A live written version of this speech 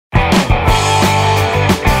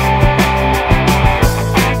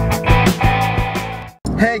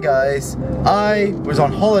guys, I was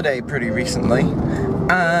on holiday pretty recently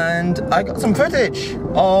and I got some footage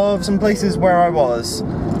of some places where I was.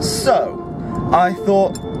 So I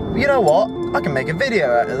thought, you know what, I can make a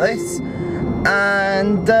video out of this,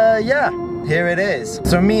 and yeah, here it is.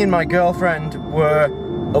 So me and my girlfriend were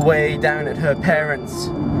away down at her parents'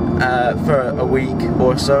 for a week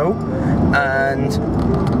or so,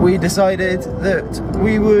 and we decided that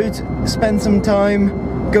we would spend some time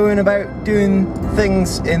going about doing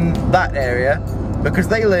things in that area, because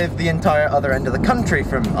they live the entire other end of the country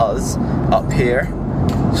from us up here.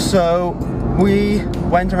 So we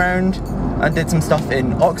went around and did some stuff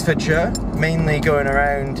in Oxfordshire, mainly going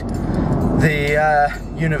around the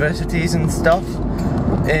universities and stuff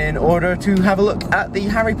in order to have a look at the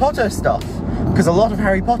Harry Potter stuff, because a lot of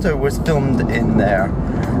Harry Potter was filmed in there.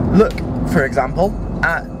 Look, for example,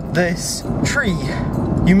 at this tree.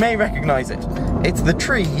 You may recognise it. It's the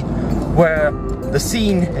tree where the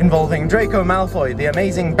scene involving Draco Malfoy, the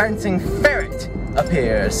amazing bouncing ferret,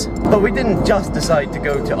 appears. But we didn't just decide to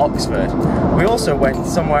go to Oxford. We also went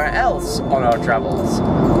somewhere else on our travels.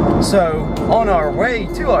 So, on our way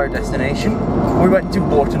to our destination, we went to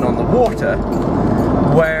Bourton-On-The-Water,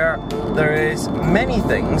 where there is many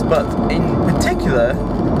things, but in particular,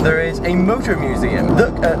 there is a motor museum.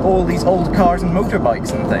 Look at all these old cars and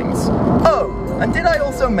motorbikes and things. Oh, and did I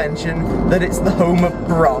also mention that it's the home of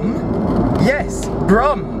Brum? Yes,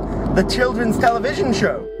 Brum, the children's television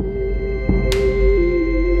show.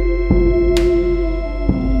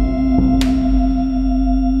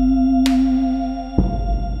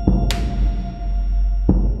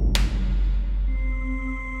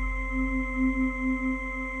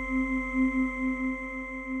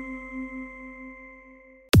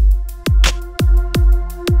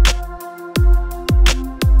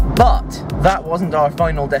 But that wasn't our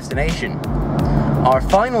final destination. Our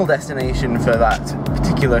final destination for that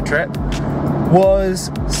particular trip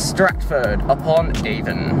was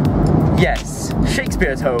Stratford-upon-Avon. Yes,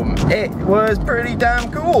 Shakespeare's home. It was pretty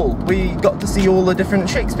damn cool. We got to see all the different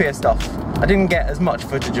Shakespeare stuff. I didn't get as much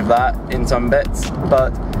footage of that in some bits,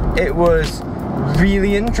 but it was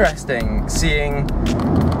really interesting seeing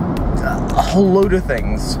a whole load of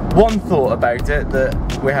things. One thought about it that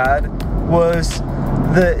we had was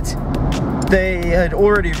that they had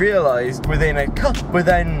already realised within a couple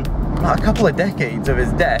of decades of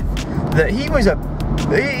his death that he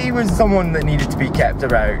was someone that needed to be kept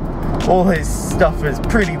around. All his stuff is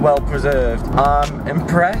pretty well preserved. I'm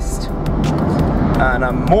impressed, and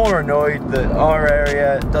I'm more annoyed that our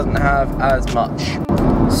area doesn't have as much.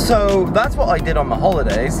 So that's what I did on my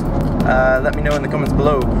holidays. Let me know in the comments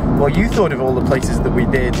below what you thought of all the places that we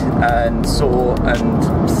did and saw and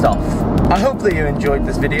stuff. I hope that you enjoyed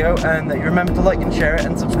this video and that you remember to like and share it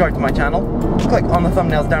and subscribe to my channel. Click on the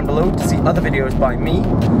thumbnails down below to see other videos by me.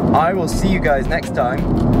 I will see you guys next time.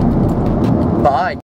 Bye!